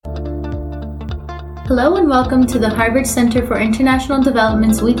Hello and welcome to the Harvard Center for International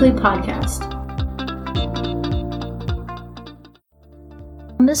Development's weekly podcast.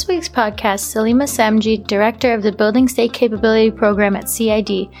 On this week's podcast, Salima Samji, Director of the Building State Capability Program at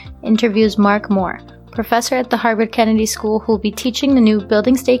CID, interviews Mark Moore, professor at the Harvard Kennedy School who will be teaching the new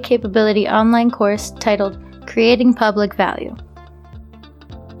Building State Capability online course titled Creating Public Value.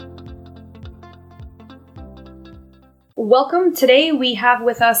 Welcome. Today we have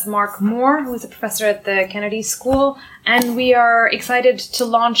with us Mark Moore, who is a professor at the Kennedy School, and we are excited to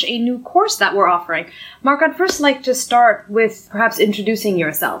launch a new course that we're offering. Mark, I'd first like to start with perhaps introducing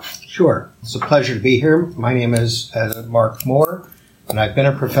yourself. Sure. It's a pleasure to be here. My name is Mark Moore, and I've been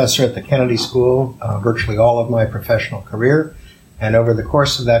a professor at the Kennedy School virtually all of my professional career. And over the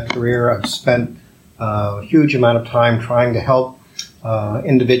course of that career, I've spent a huge amount of time trying to help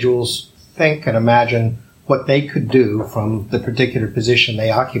individuals think and imagine what they could do from the particular position they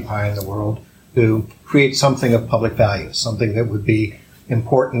occupy in the world to create something of public value, something that would be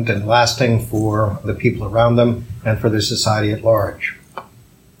important and lasting for the people around them and for the society at large.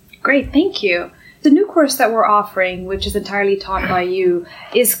 Great, thank you. The new course that we're offering, which is entirely taught by you,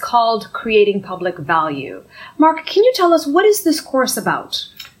 is called Creating Public Value. Mark, can you tell us, what is this course about?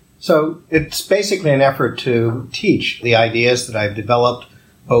 So it's basically an effort to teach the ideas that I've developed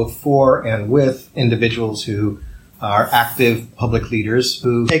both for and with individuals who are active public leaders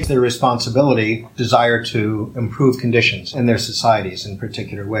who take their responsibility, desire to improve conditions in their societies in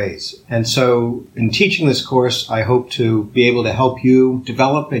particular ways. And so in teaching this course, I hope to be able to help you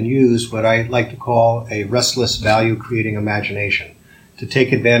develop and use what I like to call a restless value-creating imagination, to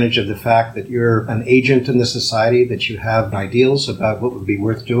take advantage of the fact that you're an agent in the society, that you have ideals about what would be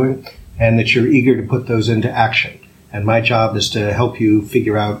worth doing, and that you're eager to put those into action. And my job is to help you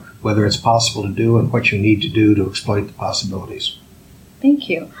figure out whether it's possible to do and what you need to do to exploit the possibilities. Thank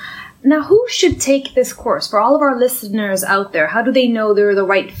you. Now, who should take this course? For all of our listeners out there, how do they know they're the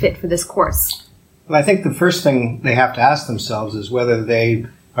right fit for this course? Well, I think the first thing they have to ask themselves is whether they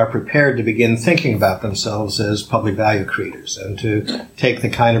are prepared to begin thinking about themselves as public value creators and to take the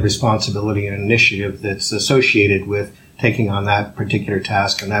kind of responsibility and initiative that's associated with taking on that particular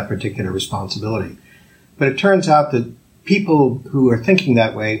task and that particular responsibility. But it turns out that people who are thinking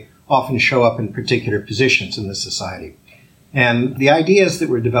that way often show up in particular positions in the society. And the ideas that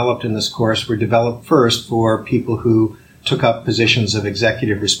were developed in this course were developed first for people who took up positions of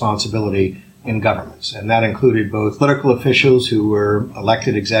executive responsibility in governments. And that included both political officials who were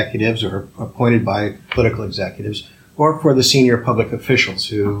elected executives or appointed by political executives, or for the senior public officials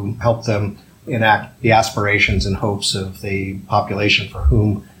who helped them enact the aspirations and hopes of the population for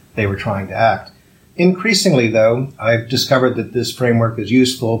whom they were trying to act. Increasingly, though, I've discovered that this framework is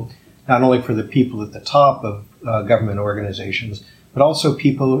useful not only for the people at the top of government organizations, but also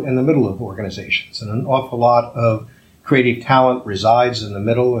people in the middle of organizations. And an awful lot of creative talent resides in the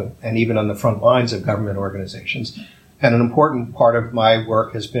middle and even on the front lines of government organizations. And an important part of my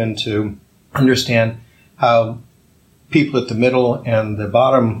work has been to understand how people at the middle and the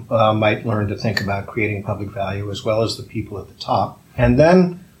bottom might learn to think about creating public value as well as the people at the top. And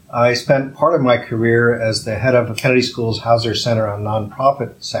then I spent part of my career as the head of Kennedy School's Hauser Center on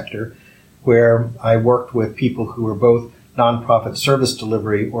Nonprofit Sector, where I worked with people who were both nonprofit service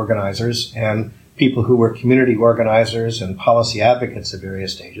delivery organizers and people who were community organizers and policy advocates at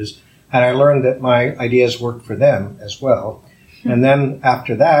various stages. And I learned that my ideas worked for them as well. And then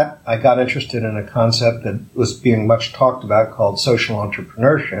after that, I got interested in a concept that was being much talked about called social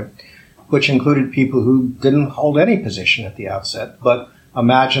entrepreneurship, which included people who didn't hold any position at the outset, but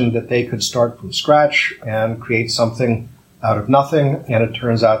imagined that they could start from scratch and create something out of nothing. And it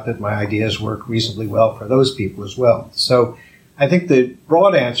turns out that my ideas work reasonably well for those people as well. So I think the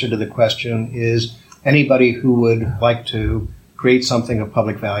broad answer to the question is anybody who would like to create something of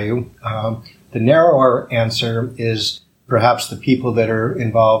public value. The narrower answer is perhaps the people that are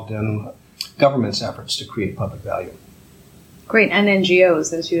involved in government's efforts to create public value. Great, and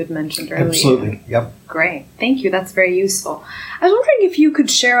NGOs, as you had mentioned earlier. Absolutely, yep. Great, thank you. That's very useful. I was wondering if you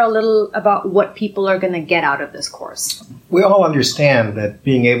could share a little about what people are going to get out of this course. We all understand that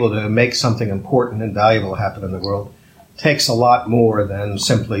being able to make something important and valuable happen in the world takes a lot more than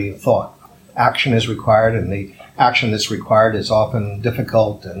simply thought. Action is required, and the action that's required is often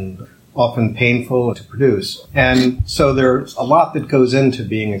difficult and often painful to produce. And so there's a lot that goes into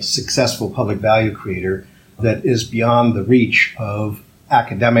being a successful public value creator that is beyond the reach of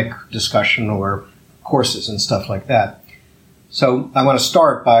academic discussion or courses and stuff like that. So I want to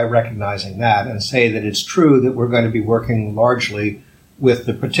start by recognizing that and say that it's true that we're going to be working largely with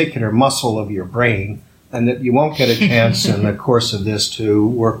the particular muscle of your brain and that you won't get a chance in the course of this to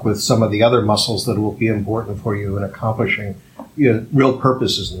work with some of the other muscles that will be important for you in accomplishing real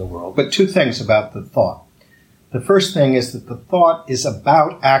purposes in the world. But two things about the thought. The first thing is that the thought is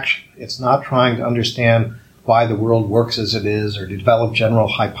about action. It's not trying to understand why the world works as it is or to develop general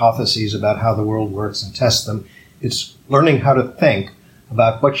hypotheses about how the world works and test them. It's learning how to think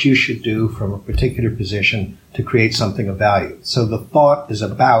about what you should do from a particular position to create something of value. So the thought is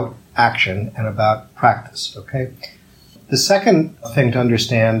about action and about practice, okay? The second thing to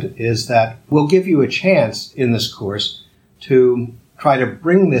understand is that we'll give you a chance in this course to try to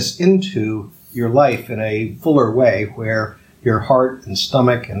bring this into your life in a fuller way where your heart and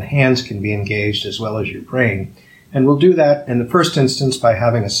stomach and hands can be engaged as well as your brain. And we'll do that in the first instance by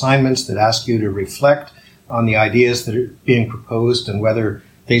having assignments that ask you to reflect on the ideas that are being proposed and whether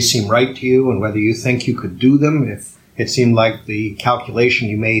they seem right to you and whether you think you could do them if it seemed like the calculation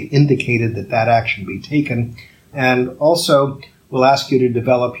you made indicated that that action be taken. And also, we'll ask you to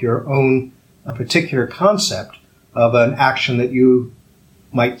develop your own particular concept of an action that you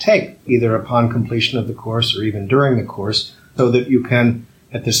might take, either upon completion of the course or even during the course, so that you can,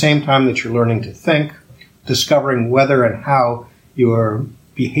 at the same time that you're learning to think, discovering whether and how you are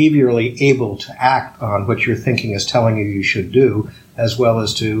behaviorally able to act on what your thinking is telling you should do, as well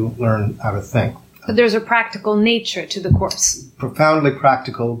as to learn how to think. But there's a practical nature to the course. Profoundly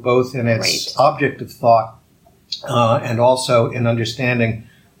practical, both in its object of thought and also in understanding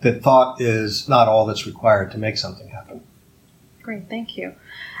that thought is not all that's required to make something happen. Great, thank you.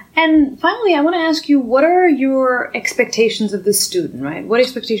 And finally, I want to ask you, what are your expectations of the student, right? What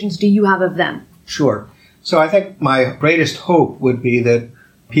expectations do you have of them? Sure. So I think my greatest hope would be that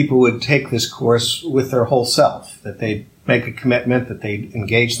people would take this course with their whole self, that they'd make a commitment, that they'd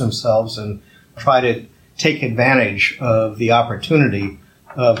engage themselves and try to take advantage of the opportunity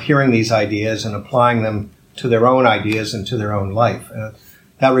of hearing these ideas and applying them to their own ideas and to their own life.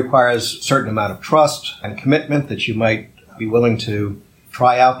 That requires a certain amount of trust and commitment that you might be willing to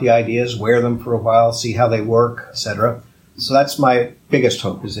try out the ideas, wear them for a while, see how they work, etc. So that's my biggest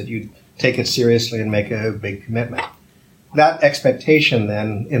hope, is that you take it seriously and make a big commitment. That expectation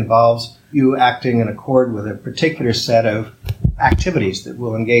then involves you acting in accord with a particular set of activities that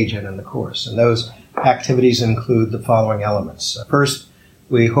we'll engage in the course. And those activities include the following elements. First,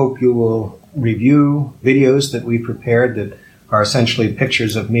 we hope you will review videos that we prepared that are essentially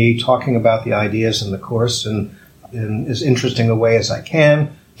pictures of me talking about the ideas in the course in as interesting a way as I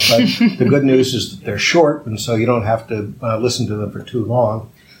can. But the good news is that they're short, and so you don't have to listen to them for too long.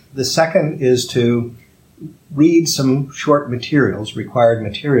 The second is to read some short materials, required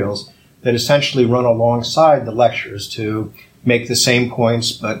materials, that essentially run alongside the lectures to make the same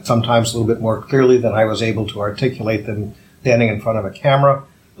points, but sometimes a little bit more clearly than I was able to articulate them standing in front of a camera,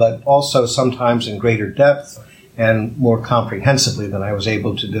 but also sometimes in greater depth and more comprehensively than I was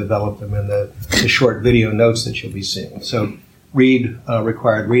able to develop them in the short video notes that you'll be seeing. So read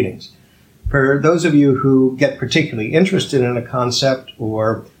required readings. For those of you who get particularly interested in a concept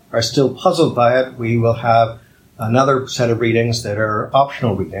or are still puzzled by it, we will have another set of readings that are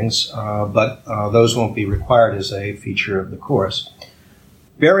optional readings, but those won't be required as a feature of the course.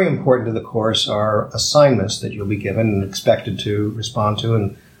 Very important to the course are assignments that you'll be given and expected to respond to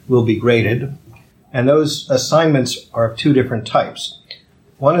and will be graded. And those assignments are of two different types.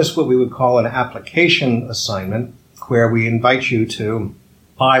 One is what we would call an application assignment, where we invite you to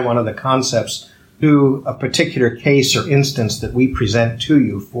apply one of the concepts to a particular case or instance that we present to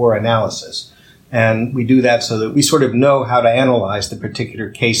you for analysis. And we do that so that we sort of know how to analyze the particular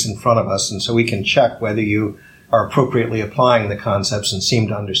case in front of us, and so we can check whether you are appropriately applying the concepts and seem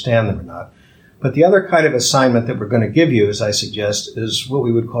to understand them or not. But the other kind of assignment that we're going to give you, as I suggest, is what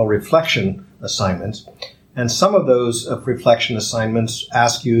we would call reflection assignments. And some of those reflection assignments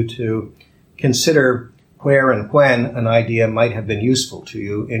ask you to consider where and when an idea might have been useful to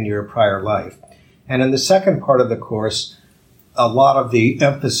you in your prior life. And in the second part of the course, a lot of the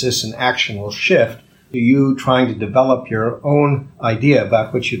emphasis and action will shift to you trying to develop your own idea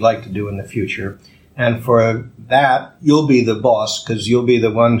about what you'd like to do in the future. And for that, you'll be the boss, because you'll be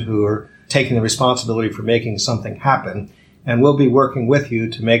the one who are taking the responsibility for making something happen. And we'll be working with you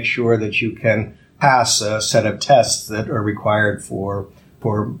to make sure that you can pass a set of tests that are required for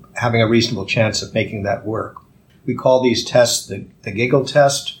having a reasonable chance of making that work. We call these tests the giggle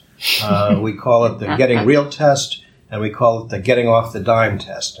test. We call it the getting real test. And we call it the getting off the dime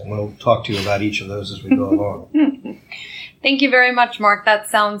test. And we'll talk to you about each of those as we go along. Thank you very much, Mark. That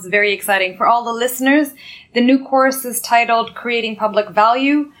sounds very exciting. For all the listeners, the new course is titled Creating Public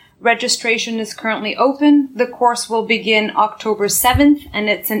Value, Registration is currently open. The course will begin October 7th, and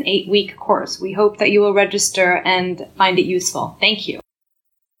it's an 8-week course. We hope that you will register and find it useful. Thank you.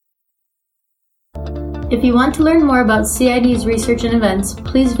 If you want to learn more about CID's research and events,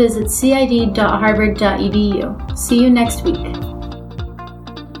 please visit cid.harvard.edu. See you next week.